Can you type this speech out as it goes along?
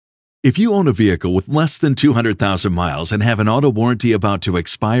If you own a vehicle with less than 200,000 miles and have an auto warranty about to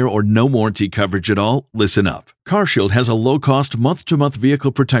expire or no warranty coverage at all, listen up. CarShield has a low-cost month-to-month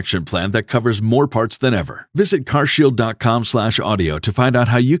vehicle protection plan that covers more parts than ever. Visit carshield.com/audio to find out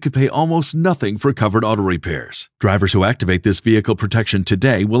how you could pay almost nothing for covered auto repairs. Drivers who activate this vehicle protection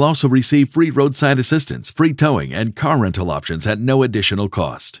today will also receive free roadside assistance, free towing, and car rental options at no additional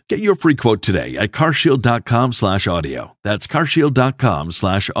cost. Get your free quote today at carshield.com/audio. That's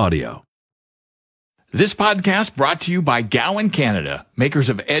carshield.com/audio. This podcast brought to you by Gowan Canada, makers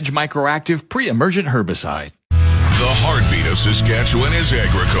of Edge Microactive Pre-Emergent Herbicide. The heartbeat of Saskatchewan is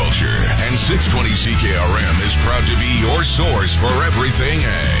agriculture, and 620 CKRM is proud to be your source for everything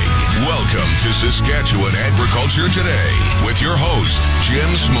ag. Welcome to Saskatchewan Agriculture Today with your host,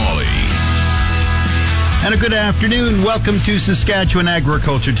 Jim Smalley. And a good afternoon. Welcome to Saskatchewan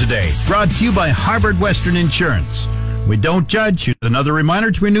Agriculture Today, brought to you by Harvard Western Insurance. We don't judge. Here's another reminder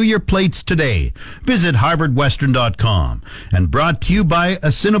to renew your plates today. Visit harvardwestern.com. And brought to you by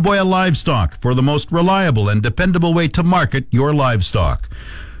Assiniboia Livestock for the most reliable and dependable way to market your livestock.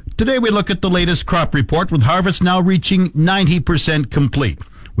 Today we look at the latest crop report with harvest now reaching 90% complete.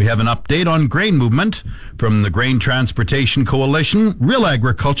 We have an update on grain movement from the Grain Transportation Coalition. Real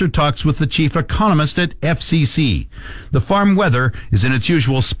Agriculture talks with the chief economist at FCC. The farm weather is in its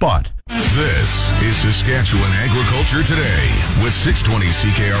usual spot. This is Saskatchewan Agriculture Today with 620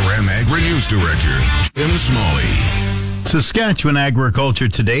 CKRM Agri-News Director Jim Smalley. Saskatchewan Agriculture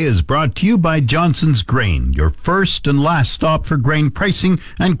Today is brought to you by Johnson's Grain, your first and last stop for grain pricing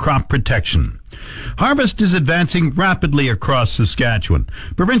and crop protection. Harvest is advancing rapidly across Saskatchewan.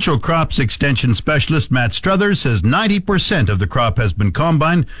 Provincial Crops Extension Specialist Matt Struthers says 90% of the crop has been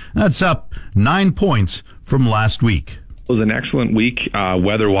combined. That's up 9 points from last week. It was an excellent week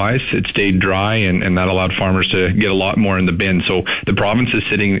weather-wise. It stayed dry, and that allowed farmers to get a lot more in the bin. So the province is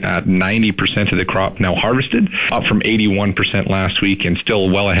sitting at 90% of the crop now harvested, up from 81% last week, and still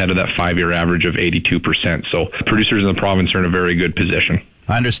well ahead of that 5-year average of 82%. So producers in the province are in a very good position.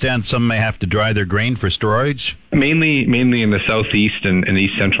 I understand some may have to dry their grain for storage. Mainly in the southeast and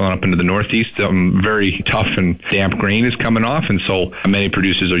east central and up into the northeast. Very tough and damp grain is coming off, and so many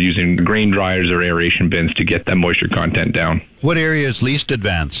producers are using grain dryers or aeration bins to get that moisture content down. What area is least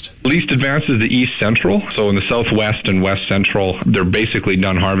advanced? Least advanced is the east central. So in the southwest and west central, they're basically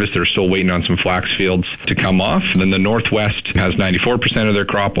done harvest. They're still waiting on some flax fields to come off. Then the northwest has 94% of their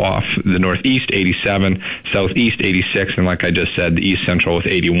crop off. The northeast, 87%, southeast, 86%, and like I just said, the east central with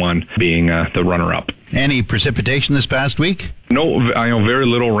 81% being the runner-up. Any precipitation this past week? No, I know very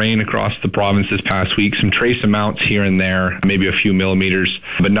little rain across the province this past week. Some trace amounts here and there, maybe a few millimeters,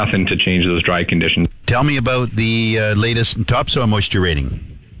 but nothing to change those dry conditions. Tell me about the latest topsoil moisture rating.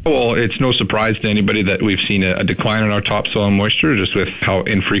 Well, it's no surprise to anybody that we've seen a decline in our topsoil moisture just with how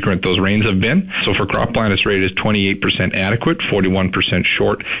infrequent those rains have been. So for cropland, it's rated as 28% adequate, 41%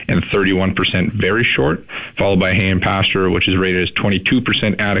 short, and 31% very short, followed by hay and pasture, which is rated as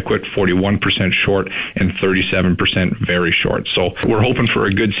 22% adequate, 41% short, and 37% very short. So we're hoping for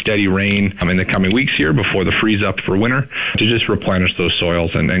a good steady rain in the coming weeks here before the freeze up for winter to just replenish those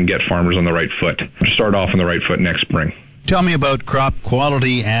soils and get farmers on the right foot, to start off on the right foot next spring. Tell me about crop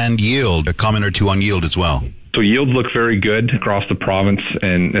quality and yield. A comment or two on yield as well. So yields look very good across the province,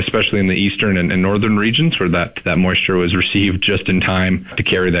 and especially in the eastern and northern regions where that moisture was received just in time to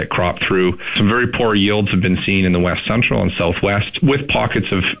carry that crop through. Some very poor yields have been seen in the west central and southwest, with pockets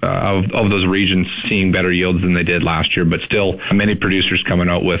of those regions seeing better yields than they did last year, but still many producers coming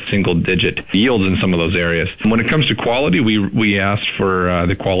out with single-digit yields in some of those areas. When it comes to quality, we asked for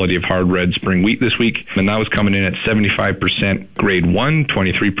the quality of hard red spring wheat this week, and that was coming in at 75% grade 1,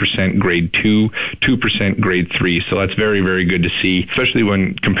 23% grade 2, 2% grade 3. So that's very, very good to see, especially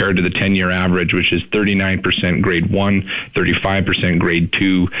when compared to the 10-year average, which is 39% grade 1, 35% grade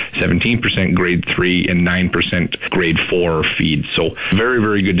 2, 17% grade 3, and 9% grade 4 feed. So very,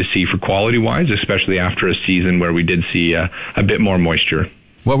 very good to see for quality-wise, especially after a season where we did see a bit more moisture.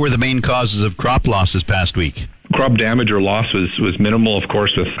 What were the main causes of crop loss this past week? Crop damage or loss was minimal, of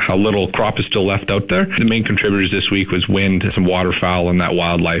course, with how little crop is still left out there. The main contributors this week was wind, some waterfowl, and that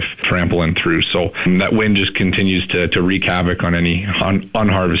wildlife trampling through. So that wind just continues to wreak havoc on any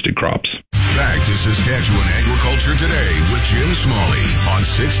unharvested crops. Back to Saskatchewan Agriculture Today with Jim Smalley on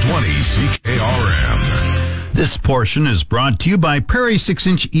 620 CKRM. This portion is brought to you by Prairie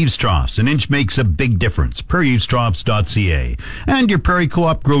 6-inch eaves troughs. An inch makes a big difference. PrairieEavesTroughs.ca. And your Prairie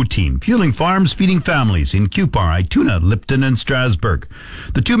Co-op Grow Team, fueling farms, feeding families in Cupar, Ituna, Lipton, and Strasbourg.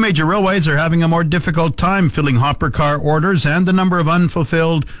 The two major railways are having a more difficult time filling hopper car orders, and the number of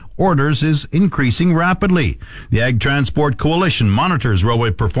unfulfilled orders is increasing rapidly. The Ag Transport Coalition monitors railway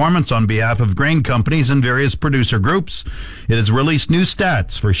performance on behalf of grain companies and various producer groups. It has released new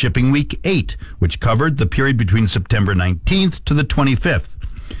stats for Shipping Week 8, which covered the period between September 19th to the 25th.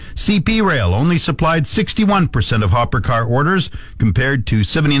 CP Rail only supplied 61% of hopper car orders compared to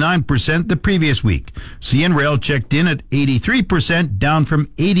 79% the previous week. CN Rail checked in at 83%, down from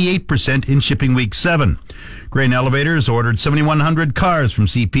 88% in Shipping Week 7. Grain Elevators ordered 7,100 cars from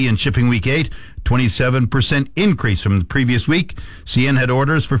CP in Shipping Week 8, 27% increase from the previous week. CN had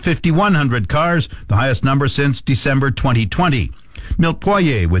orders for 5,100 cars, the highest number since December 2020. Milt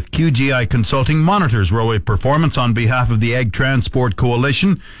Poirier with QGI Consulting monitors railway performance on behalf of the Ag Transport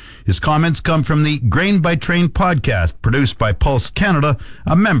Coalition. His comments come from the Grain by Train podcast produced by Pulse Canada,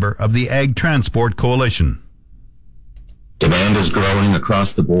 a member of the Ag Transport Coalition. Demand is growing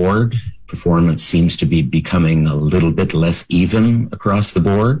across the board. Performance seems to be becoming a little bit less even across the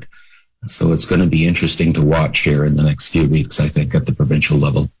board. So it's going to be interesting to watch here in the next few weeks, I think, at the provincial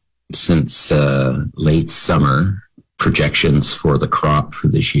level. Since late summer, projections for the crop for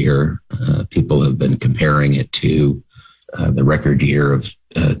this year, people have been comparing it to the record year of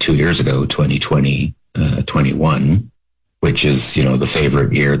 2 years ago, 2020-21, which is, the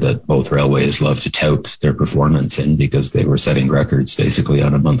favorite year that both railways love to tout their performance in because they were setting records basically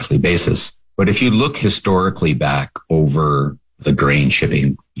on a monthly basis. But if you look historically back over the grain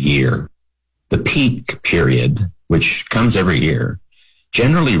shipping year, the peak period, which comes every year,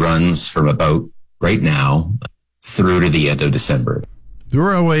 generally runs from about right now through to the end of December. The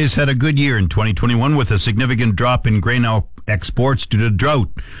railways had a good year in 2021 with a significant drop in grain exports due to drought.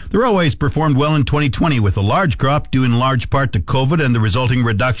 The railways performed well in 2020 with a large crop due in large part to COVID and the resulting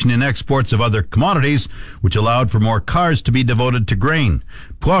reduction in exports of other commodities, which allowed for more cars to be devoted to grain.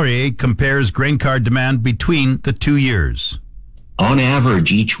 Poirier compares grain car demand between the 2 years. On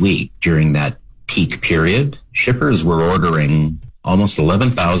average, each week during that peak period, shippers were ordering almost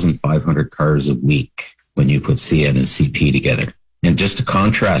 11,500 cars a week when you put CN and CP together. And just to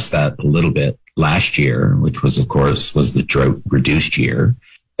contrast that a little bit, last year, which was, of course, was the drought-reduced year,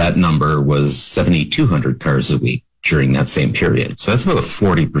 that number was 7,200 cars a week during that same period. So that's about a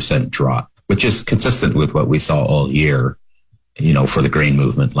 40% drop, which is consistent with what we saw all year, for the grain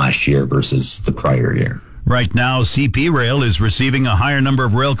movement last year versus the prior year. Right now, CP Rail is receiving a higher number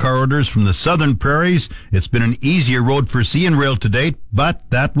of rail car orders from the southern prairies. It's been an easier road for CN Rail to date, but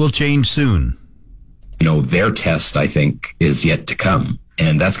that will change soon. Their test, I think, is yet to come.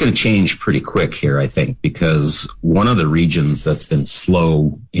 And that's going to change pretty quick here, I think, because one of the regions that's been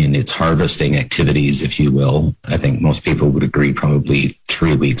slow in its harvesting activities, if you will, I think most people would agree probably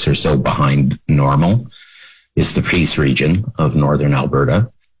 3 weeks or so behind normal, is the Peace region of northern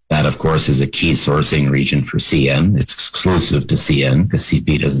Alberta. That, of course, is a key sourcing region for CN. It's exclusive to CN because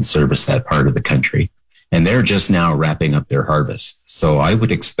CP doesn't service that part of the country. And they're just now wrapping up their harvest. So I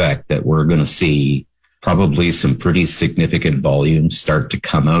would expect that we're going to see probably some pretty significant volumes start to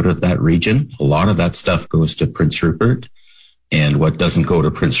come out of that region. A lot of that stuff goes to Prince Rupert, and what doesn't go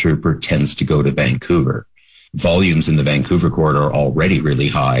to Prince Rupert tends to go to Vancouver. Volumes in the Vancouver corridor are already really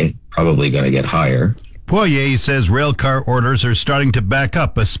high, probably going to get higher. Poirier says rail car orders are starting to back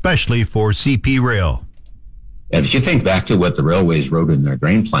up, especially for CP Rail. And if you think back to what the railways wrote in their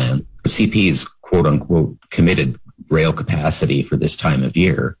grain plan, CP's quote-unquote committed rail capacity for this time of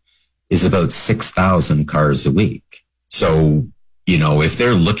year is about 6,000 cars a week. So, if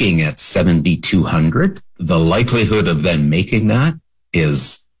they're looking at 7,200, the likelihood of them making that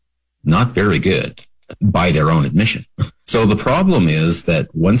is not very good by their own admission. So the problem is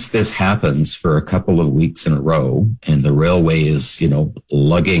that once this happens for a couple of weeks in a row and the railway is,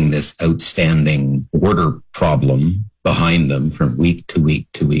 lugging this outstanding order problem behind them from week to week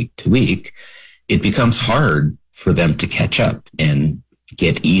to week to week, it becomes hard for them to catch up and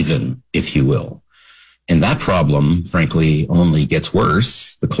get even, if you will. And that problem, frankly, only gets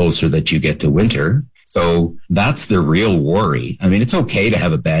worse the closer that you get to winter. So that's the real worry. I mean, it's okay to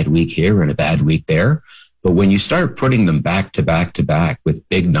have a bad week here and a bad week there, but when you start putting them back to back to back with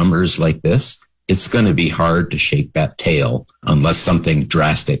big numbers like this, it's going to be hard to shake that tail unless something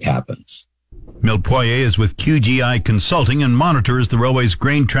drastic happens. Milt Poirier is with QGI Consulting and monitors the railway's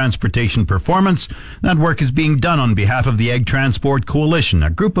grain transportation performance. That work is being done on behalf of the Ag Transport Coalition, a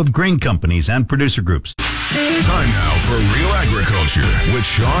group of grain companies and producer groups. Time now for Real Agriculture with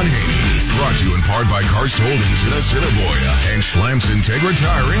Sean Haney. Brought to you in part by Karst Holdings in Assiniboia and Schlamps Integra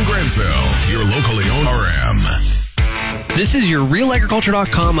Tire in Grenfell, your locally owned RM. This is your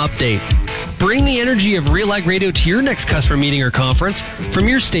RealAgriculture.com update. Bring the energy of Real Ag Radio to your next customer meeting or conference. From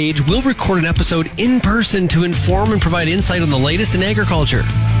your stage, we'll record an episode in person to inform and provide insight on the latest in agriculture.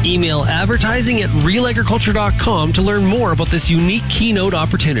 Email advertising@realagriculture.com to learn more about this unique keynote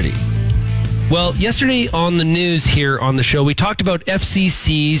opportunity. Well, yesterday on the news here on the show, we talked about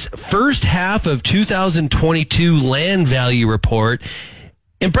FCC's first half of 2022 land value report.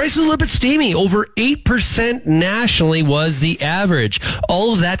 And price was a little bit steamy. Over 8% nationally was the average.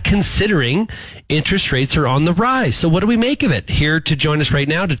 All of that considering interest rates are on the rise. So what do we make of it? Here to join us right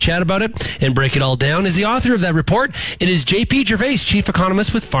now to chat about it and break it all down is the author of that report. It is JP Gervais, Chief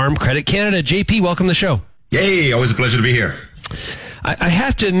Economist with Farm Credit Canada. JP, welcome to the show. Yay, always a pleasure to be here. I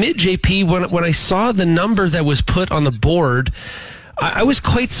have to admit, JP, when I saw the number that was put on the board, I was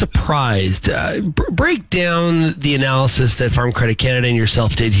quite surprised. Break down the analysis that Farm Credit Canada and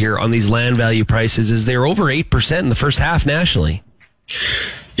yourself did here on these land value prices, as they're over 8% in the first half nationally.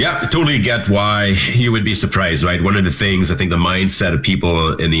 Yeah, I totally get why you would be surprised, right? One of the things, I think the mindset of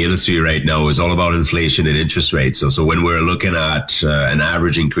people in the industry right now is all about inflation and interest rates. So when we're looking at an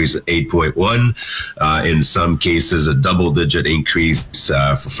average increase of 8.1, in some cases a double-digit increase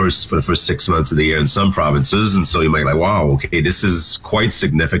for the first 6 months of the year in some provinces. And so you might be like, wow, okay, this is quite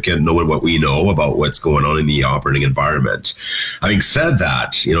significant knowing what we know about what's going on in the operating environment. Having said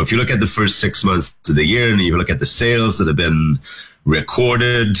that, if you look at the first 6 months of the year and you look at the sales that have been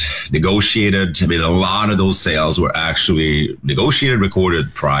recorded, negotiated. I mean, a lot of those sales were actually negotiated,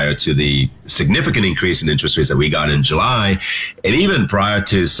 recorded prior to the significant increase in interest rates that we got in July, and even prior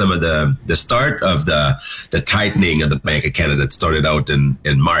to some of the start of the tightening of the Bank of Canada that started out in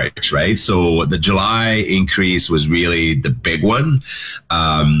March, right? So the July increase was really the big one,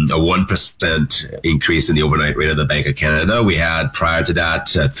 a 1% increase in the overnight rate of the Bank of Canada. We had prior to that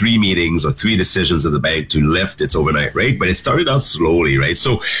 3 meetings or 3 decisions of the bank to lift its overnight rate, but it started out slowly, right?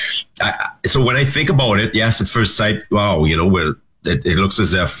 So when I think about it, yes, at first sight, wow, it looks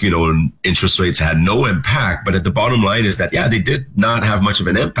as if, interest rates had no impact. But at the bottom line is that, yeah, they did not have much of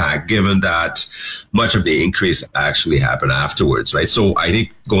an impact, given that much of the increase actually happened afterwards, right? So I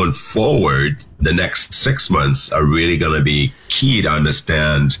think going forward, the next 6 months are really going to be key to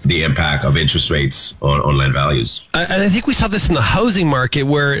understand the impact of interest rates on land values. And I think we saw this in the housing market,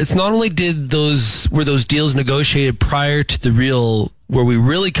 where it's not only were those deals negotiated prior to where we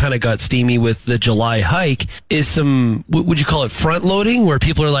really kind of got steamy with the July hike, is some, would you call it front loading, where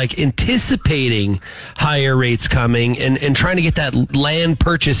people are like anticipating higher rates coming and trying to get that land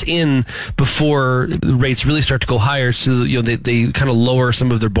purchase in before the rates really start to go higher, so they kind of lower some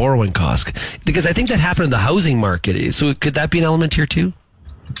of their borrowing costs. Because I think that happened in the housing market. So could that be an element here too?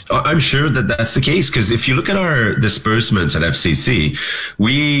 I'm sure that that's the case, because if you look at our disbursements at FCC,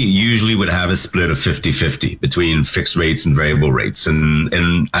 we usually would have a split of 50-50 between fixed rates and variable rates.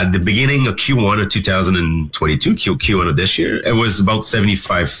 And at the beginning of Q1 of 2022, Q1 of this year, it was about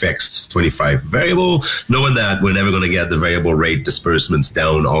 75 fixed, 25 variable, knowing that we're never going to get the variable rate disbursements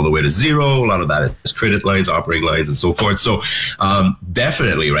down all the way to zero. A lot of that is credit lines, operating lines, and so forth. So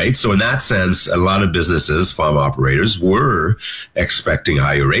definitely, right? So in that sense, a lot of businesses, farm operators, were expecting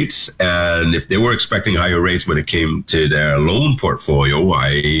higher rates. And if they were expecting higher rates when it came to their loan portfolio,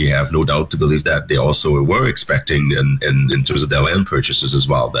 I have no doubt to believe that they also were expecting, in terms of their land purchases as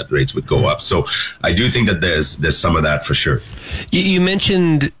well, that rates would go up. So I do think that there's some of that for sure. You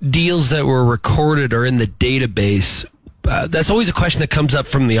mentioned deals that were recorded or in the database. That's always a question that comes up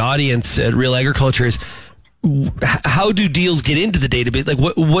from the audience at Real Agriculture is, how do deals get into the database? Like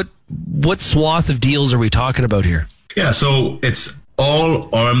what swath of deals are we talking about here? Yeah, so it's all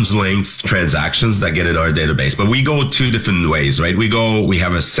arm's length transactions that get in our database, but we go 2 different ways, right? We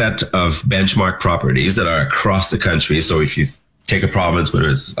have a set of benchmark properties that are across the country. So if you take a province, whether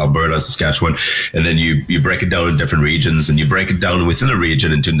it's Alberta, Saskatchewan, and then you break it down in different regions, and you break it down within a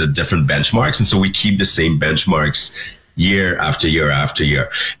region into the different benchmarks. And so we keep the same benchmarks year after year after year.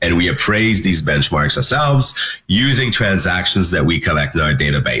 And we appraise these benchmarks ourselves using transactions that we collect in our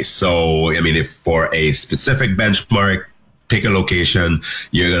database. So, I mean, if for a specific benchmark, pick a location,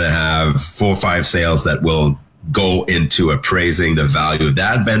 you're going to have 4 or 5 sales that will go into appraising the value of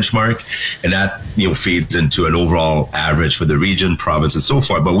that benchmark. And that, feeds into an overall average for the region, province, and so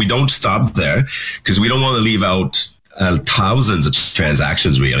forth. But we don't stop there, because we don't want to leave out thousands of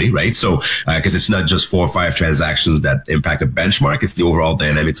transactions, really, right? So, because it's not just 4 or 5 transactions that impact a benchmark, it's the overall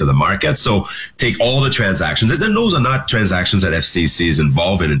dynamics of the market. So take all the transactions, and then those are not transactions that FCC is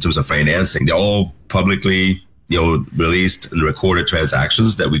involved in terms of financing. They're all publicly released and recorded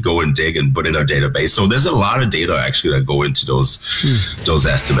transactions that we go and dig and put in our database. So there's a lot of data actually that go into those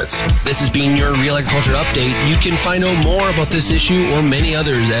estimates. This has been your Real Agriculture Update. You can find out more about this issue or many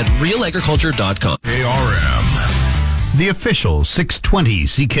others at realagriculture.com. ARM. The official 620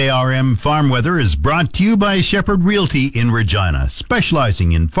 CKRM Farm Weather is brought to you by Shepherd Realty in Regina,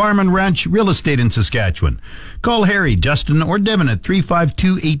 specializing in farm and ranch real estate in Saskatchewan. Call Harry, Justin, or Devin at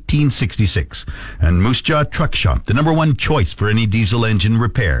 352-1866. And Moose Jaw Truck Shop, the number one choice for any diesel engine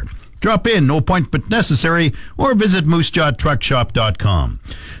repair. Drop in, no appointment necessary, or visit moosejawtruckshop.com.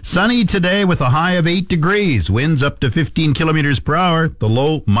 Sunny today with a high of 8 degrees, winds up to 15 kilometers per hour, the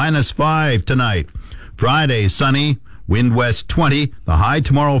low -5 tonight. Friday, sunny, wind west 20, the high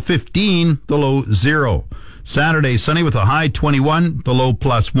tomorrow 15, the low 0. Saturday, sunny with a high 21, the low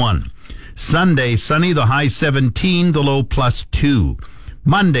 +1. Sunday, sunny, the high 17, the low +2.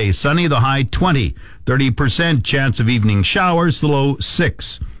 Monday, sunny, the high 20, 30% chance of evening showers, the low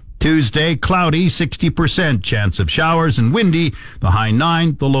 6. Tuesday, cloudy, 60% chance of showers and windy, the high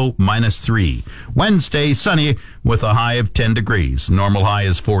 9, the low -3. Wednesday, sunny with a high of 10 degrees. Normal high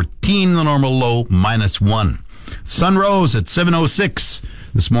is 14, the normal low -1. Sun rose at 7:06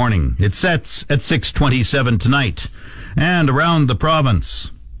 this morning. It sets at 6:27 tonight. And around the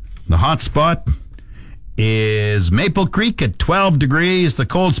province, the hot spot is Maple Creek at 12 degrees. The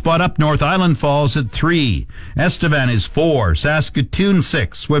cold spot up North Island Falls at 3. Estevan is 4. Saskatoon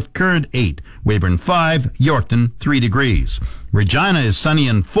 6. Swift Current 8. Weyburn 5. Yorkton 3 degrees. Regina is sunny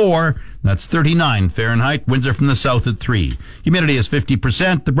and 4. That's 39 Fahrenheit. Winds are from the south at 3. Humidity is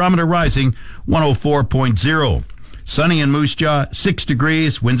 50%. The barometer rising 104.0. Sunny in Moose Jaw 6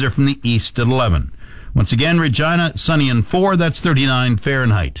 degrees. Winds are from the east at 11. Once again, Regina sunny and 4. That's 39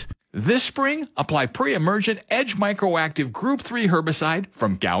 Fahrenheit. This spring, apply pre-emergent Edge Microactive Group 3 herbicide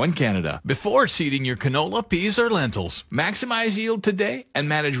from Gowan, Canada, before seeding your canola, peas, or lentils. Maximize yield today and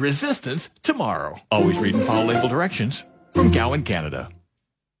manage resistance tomorrow. Always read and follow label directions from Gowan, Canada.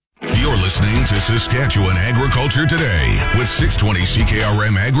 You're listening to Saskatchewan Agriculture Today with 620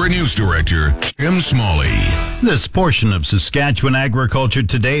 CKRM Agri-News Director Jim Smalley. This portion of Saskatchewan Agriculture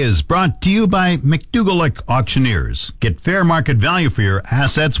Today is brought to you by McDougall Auctioneers. Get fair market value for your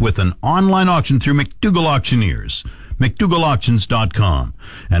assets with an online auction through McDougall Auctioneers. McDougallAuctions.com.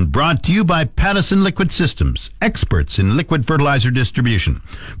 And brought to you by Pattison Liquid Systems, experts in liquid fertilizer distribution.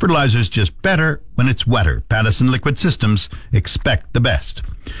 Fertilizer's just better when it's wetter. Pattison Liquid Systems, expect the best.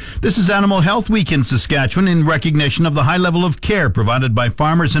 This is Animal Health Week in Saskatchewan in recognition of the high level of care provided by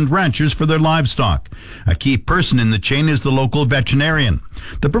farmers and ranchers for their livestock. A key person in the chain is the local veterinarian.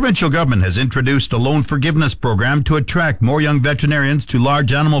 The provincial government has introduced a loan forgiveness program to attract more young veterinarians to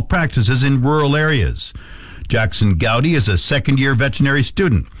large animal practices in rural areas. Jackson Gowdy is a second-year veterinary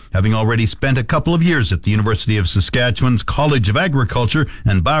student, having already spent a couple of years at the University of Saskatchewan's College of Agriculture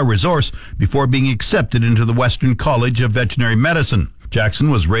and Bioresource before being accepted into the Western College of Veterinary Medicine.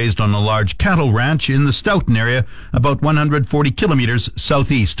 Jackson was raised on a large cattle ranch in the Stoughton area, about 140 kilometers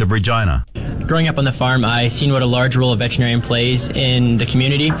southeast of Regina. Growing up on the farm, I seen what a large role a veterinarian plays in the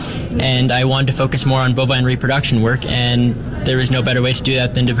community, and I wanted to focus more on bovine reproduction work, and there was no better way to do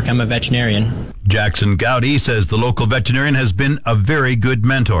that than to become a veterinarian. Jackson Gowdy says the local veterinarian has been a very good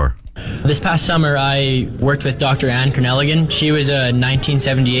mentor. This past summer, I worked with Dr. Ann Kernelligan. She was a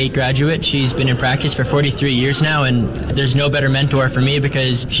 1978 graduate. She's been in practice for 43 years now, and there's no better mentor for me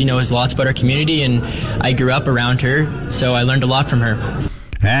because she knows lots about our community, and I grew up around her, so I learned a lot from her.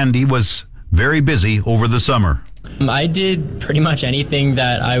 And he was very busy over the summer. I did pretty much anything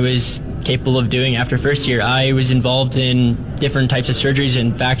that I was capable of doing after first year. I was involved in different types of surgeries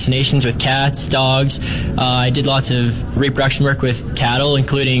and vaccinations with cats, dogs. I did lots of reproduction work with cattle,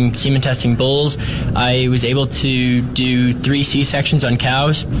 including semen testing bulls. I was able to do 3 C-sections on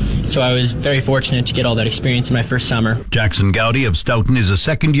cows, so I was very fortunate to get all that experience in my first summer. Jackson Gowdy of Stoughton is a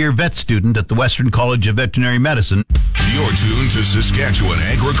second-year vet student at the Western College of Veterinary Medicine. You're tuned to Saskatchewan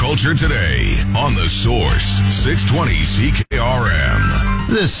Agriculture Today on The Source, 620 CKRM.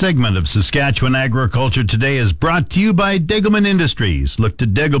 This segment of Saskatchewan Agriculture Today is brought to you by Degelman Industries. Look to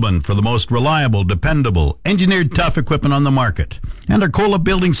Degelman for the most reliable, dependable, engineered tough equipment on the market. And Arcola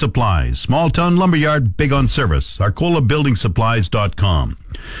Building Supplies, small town lumberyard, big on service. ArcolaBuildingSupplies.com.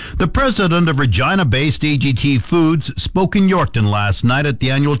 The president of Regina-based AGT Foods spoke in Yorkton last night at the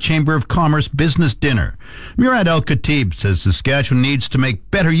annual Chamber of Commerce Business Dinner. Murad El-Khatib says Saskatchewan needs to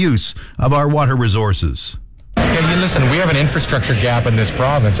make better use of our water resources. Yeah, listen, we have an infrastructure gap in this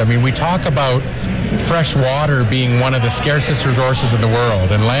province. I mean, we talk about fresh water being one of the scarcest resources in the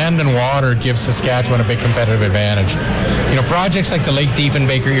world, and land and water give Saskatchewan a big competitive advantage. You know, projects like the Lake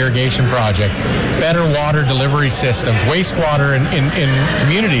Diefenbaker Irrigation Project, better water delivery systems, wastewater in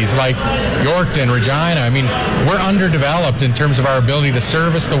communities like Yorkton, Regina. I mean, we're underdeveloped in terms of our ability to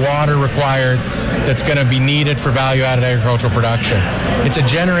service the water required that's going to be needed for value-added agricultural production. It's a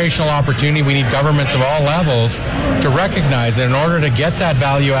generational opportunity. We need governments of all levels to recognize that in order to get that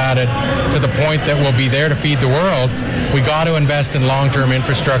value added to the point that we'll be there to feed the world, we got to invest in long-term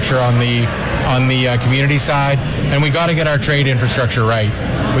infrastructure on the community side, and we got to get our trade infrastructure right.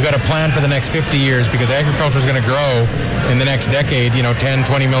 We got to plan for the next 50 years because agriculture is going to grow in the next decade, 10,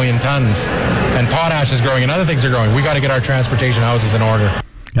 20 million tons. And potash is growing and other things are growing. We got to get our transportation houses in order.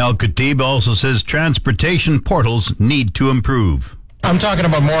 Al-Khatib also says transportation portals need to improve. I'm talking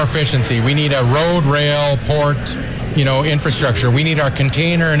about more efficiency. We need a road, rail, port, infrastructure. We need our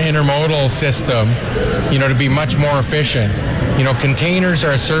container and intermodal system, to be much more efficient. Containers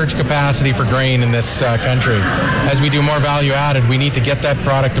are a surge capacity for grain in this country. As we do more value added, we need to get that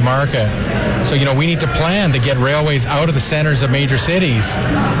product to market. So, we need to plan to get railways out of the centers of major cities.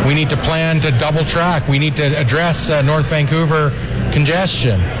 We need to plan to double track. We need to address North Vancouver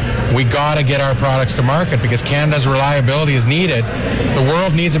congestion. We got to get our products to market because Canada's reliability is needed. The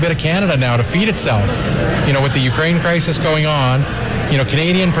world needs a bit of Canada now to feed itself. With the Ukraine crisis going on,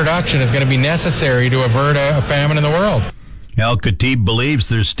 Canadian production is going to be necessary to avert a famine in the world. Al-Khatib believes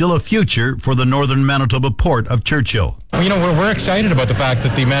there's still a future for the northern Manitoba port of Churchill. We're excited about the fact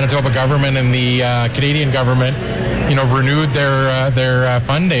that the Manitoba government and the Canadian government, renewed their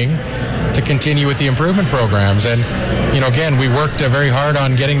funding to continue with the improvement programs. And, again, we worked very hard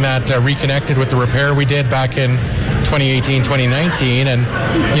on getting that reconnected with the repair we did back in 2018, 2019. And,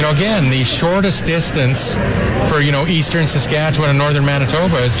 again, the shortest distance for, eastern Saskatchewan and northern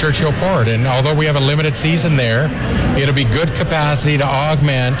Manitoba is Churchill Port. And although we have a limited season there, it'll be good capacity to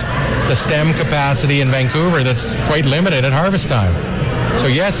augment the stem capacity in Vancouver that's quite limited at harvest time. So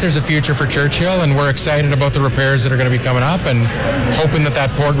yes, there's a future for Churchill, and we're excited about the repairs that are going to be coming up and hoping that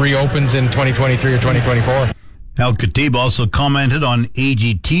port reopens in 2023 or 2024. Al-Khatib also commented on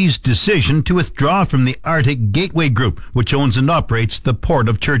AGT's decision to withdraw from the Arctic Gateway Group, which owns and operates the Port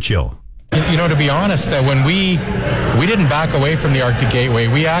of Churchill. To be honest, when we didn't back away from the Arctic Gateway,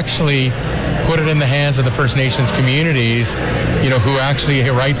 we actually put it in the hands of the First Nations communities, who actually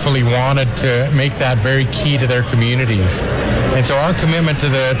rightfully wanted to make that very key to their communities. And so our commitment to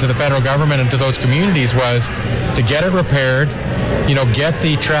the federal government and to those communities was to get it repaired, get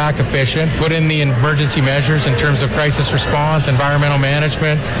the track efficient, put in the emergency measures in terms of crisis response, environmental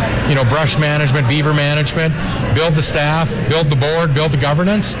management, brush management, beaver management, build the staff, build the board, build the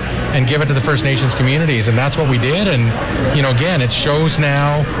governance, and give it to the First Nations communities. And that's what we did. And, again, it shows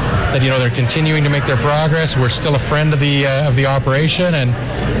now that, they're continuing to make their progress. We're still a friend of the operation. And,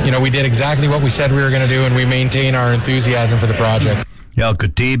 we did exactly what we said we were going to do, and we maintain our enthusiasm for the project.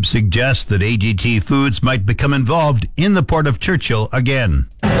 Al-Khatib suggests that AGT Foods might become involved in the Port of Churchill again.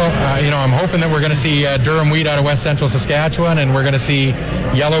 Well, I'm hoping that we're going to see durum wheat out of West Central Saskatchewan, and we're going to see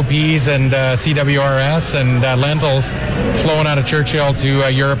yellow peas and CWRS and lentils flowing out of Churchill to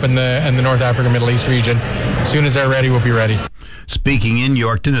Europe and the North Africa Middle East region. As soon as they're ready, we'll be ready. Speaking in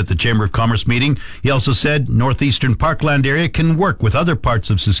Yorkton at the Chamber of Commerce meeting, he also said Northeastern Parkland area can work with other parts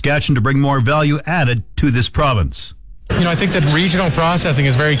of Saskatchewan to bring more value added to this province. I think that regional processing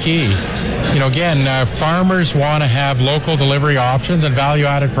is very key. Again, farmers want to have local delivery options, and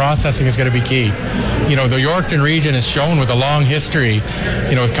value-added processing is going to be key. The Yorkton region is shown with a long history,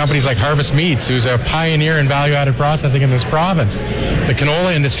 with companies like Harvest Meats, who's a pioneer in value-added processing in this province. The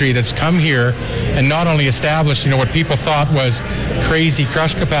canola industry that's come here and not only established, what people thought was crazy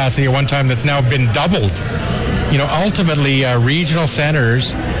crush capacity at one time that's now been doubled. Ultimately, regional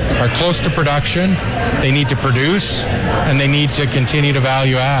centers are close to production. They need to produce, and they need to continue to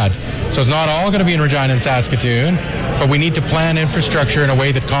value add. So it's not all going to be in Regina and Saskatoon, but we need to plan infrastructure in a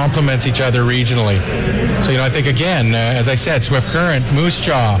way that complements each other regionally. So, I think, again, as I said, Swift Current, Moose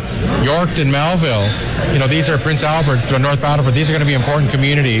Jaw, Yorkton, Melville, these are Prince Albert, North Battleford. These are going to be important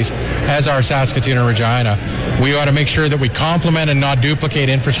communities, as are Saskatoon and Regina. We ought to make sure that we complement and not duplicate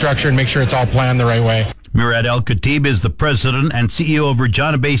infrastructure and make sure it's all planned the right way. Murad Al-Khatib is the president and CEO of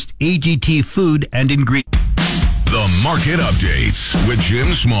Regina-based AGT Food and Ingredients. The Market Updates with Jim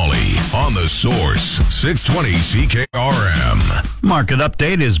Smalley on The Source, 620 CKRM. Market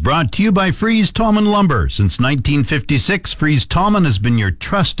Update is brought to you by Fries Tallman Lumber. Since 1956, Fries Tallman has been your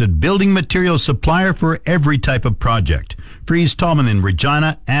trusted building material supplier for every type of project. Fries Tallman in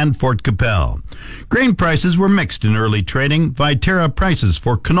Regina and Fort Capel. Grain prices were mixed in early trading. Viterra prices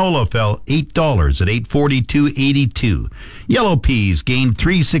for canola fell $8 at $842.82. Yellow peas gained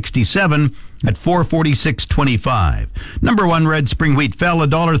 $3.67 at $446.25. Number one red spring wheat fell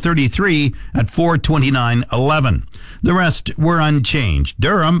 $1.33 at $429.11. The rest were unchanged.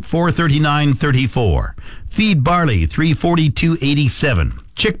 Durum $439.34. Feed barley $342.87.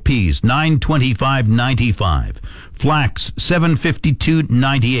 Chickpeas $925.95. Flax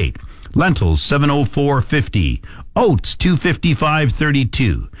 $752.98. Lentils, $704.50. Oats,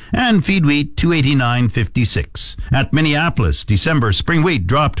 $255.32. And feed wheat, $289.56. At Minneapolis, December spring wheat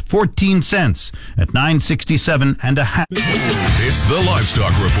dropped 14 cents at $9.67.5. It's the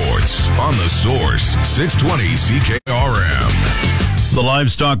Livestock Reports on The Source, 620 CKRM. The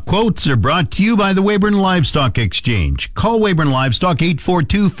livestock quotes are brought to you by the Weyburn Livestock Exchange. Call Weyburn Livestock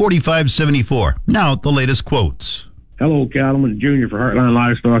 842-4574. Now, the latest quotes. Hello, Cattleman Jr. for Heartland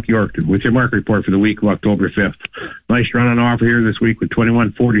Livestock Yorkton with your market report for the week of October 5th. Nice run on offer here this week with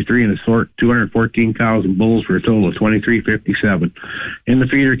 21.43 in the sort, 214 cows and bulls for a total of 23.57. In the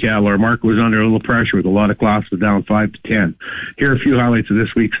feeder cattle, our market was under a little pressure with a lot of classes down 5 to 10. Here are a few highlights of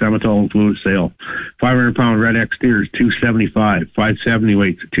this week's Semitol and Fluid sale. 500-pound Red X steers, $275. 570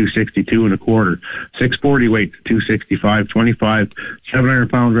 weights at $262 and a quarter. 640 weights at $265.25.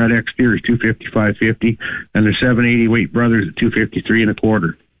 700-pound Red X steers, $255.50, and their 780 weight brothers at $253 and a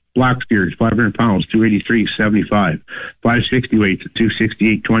quarter. Block steers, 500 pounds, $283.75. 560 weights at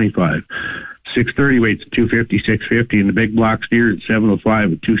 $268.25. 630 weights at $256.50, and the big block steers at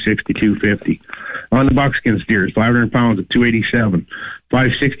 $705 at $262.50. On the buckskin steers, 500 pounds at $287.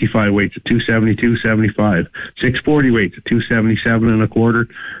 565 weights at $272.75. 640 weights at $277 and a quarter.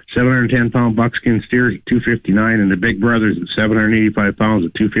 710 pound buckskin steers at $259, and the big brothers at 785 pounds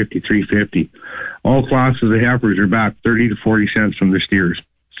at $253.50. All classes of heifers are back 30 to 40 cents from their steers.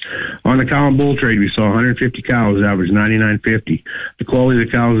 On the cow and bull trade, we saw 150 cows average $99.50. The quality of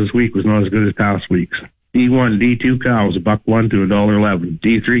the cows this week was not as good as past weeks. D1, D2 cows, $1.01 to $1.11.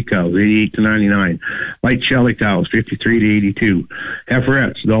 D3 cows, 88 to 99. Light Shelly cows, 53 to 82.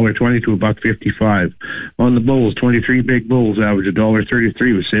 Heiferettes, $1.20 to $1.55. On the bulls, 23 big bulls average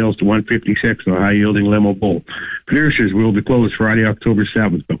 $1.33 with sales to $1.56 on a high-yielding limo bull. Producers will be closed Friday, October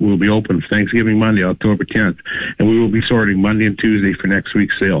 7th, but we'll be open for Thanksgiving Monday, October 10th, and we will be sorting Monday and Tuesday for next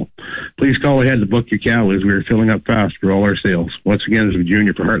week's sale. Please call ahead to book your cattle as we are filling up fast for all our sales. Once again, this is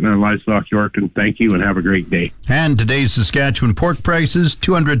Junior for Heartland Livestock Yorkton. Thank you and have a great day. And today's Saskatchewan pork prices,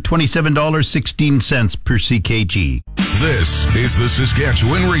 $227.16 per ckg. This is the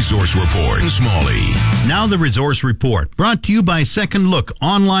Saskatchewan Resource Report in Smalley. Now the Resource Report, brought to you by Second Look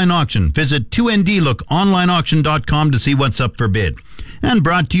Online Auction. Visit 2ndlookonlineauction.com to see what's up for bid. And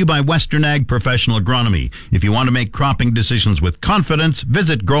brought to you by Western Ag Professional Agronomy. If you want to make cropping decisions with confidence,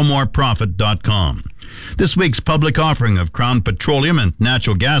 visit growmoreprofit.com. This week's public offering of Crown Petroleum and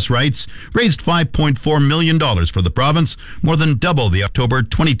natural gas rights raised $5.4 million for the province, more than double the October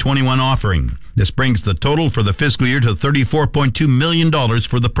 2021 offering. This brings the total for the fiscal year to $34.2 million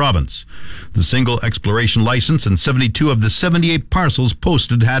for the province. The single exploration license and 72 of the 78 parcels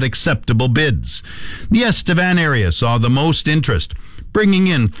posted had acceptable bids. The Estevan area saw the most interest, bringing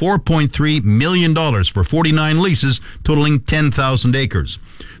in $4.3 million for 49 leases totaling 10,000 acres.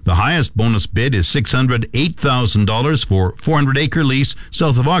 The highest bonus bid is $608,000 for 400-acre lease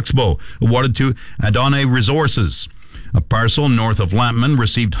south of Oxbow, awarded to Adonai Resources. A parcel north of Lampman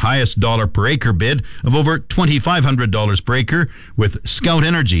received highest dollar per acre bid of over $2,500 per acre, with Scout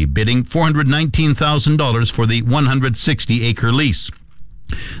Energy bidding $419,000 for the 160-acre lease.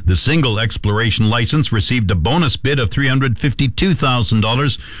 The single exploration license received a bonus bid of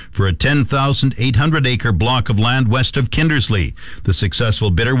 $352,000 for a 10,800-acre block of land west of Kindersley. The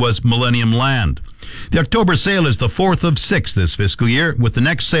successful bidder was Millennium Land. The October sale is the 4th of 6 this fiscal year, with the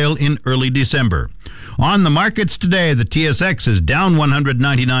next sale in early December. On the markets today, the TSX is down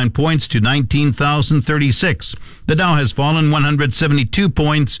 199 points to 19,036. The Dow has fallen 172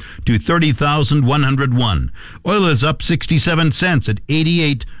 points to 30,101. Oil is up 67 cents at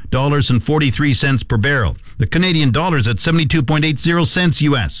 $88.43 per barrel. The Canadian dollar is at 72.80 cents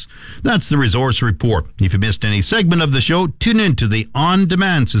U.S. That's the Resource Report. If you missed any segment of the show, tune in to the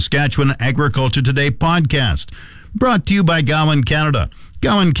on-demand Saskatchewan Agriculture Today podcast, brought to you by Gowan Canada.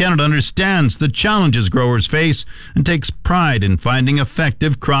 Gowan Canada understands the challenges growers face and takes pride in finding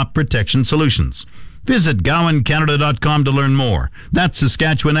effective crop protection solutions. Visit GowanCanada.com to learn more. That's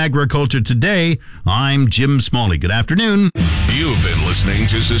Saskatchewan Agriculture Today. I'm Jim Smalley. Good afternoon. You've been listening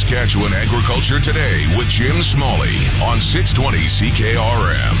to Saskatchewan Agriculture Today with Jim Smalley on 620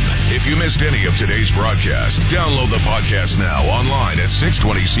 CKRM. If you missed any of today's broadcast, download the podcast now online at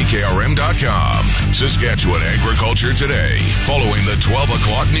 620CKRM.com. Saskatchewan Agriculture Today, following the 12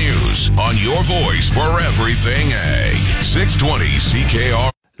 o'clock news on your voice for everything ag. 620 CKRM.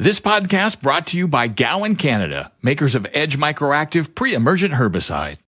 This podcast brought to you by Gowan Canada, makers of Edge Microactive Pre-Emergent Herbicide.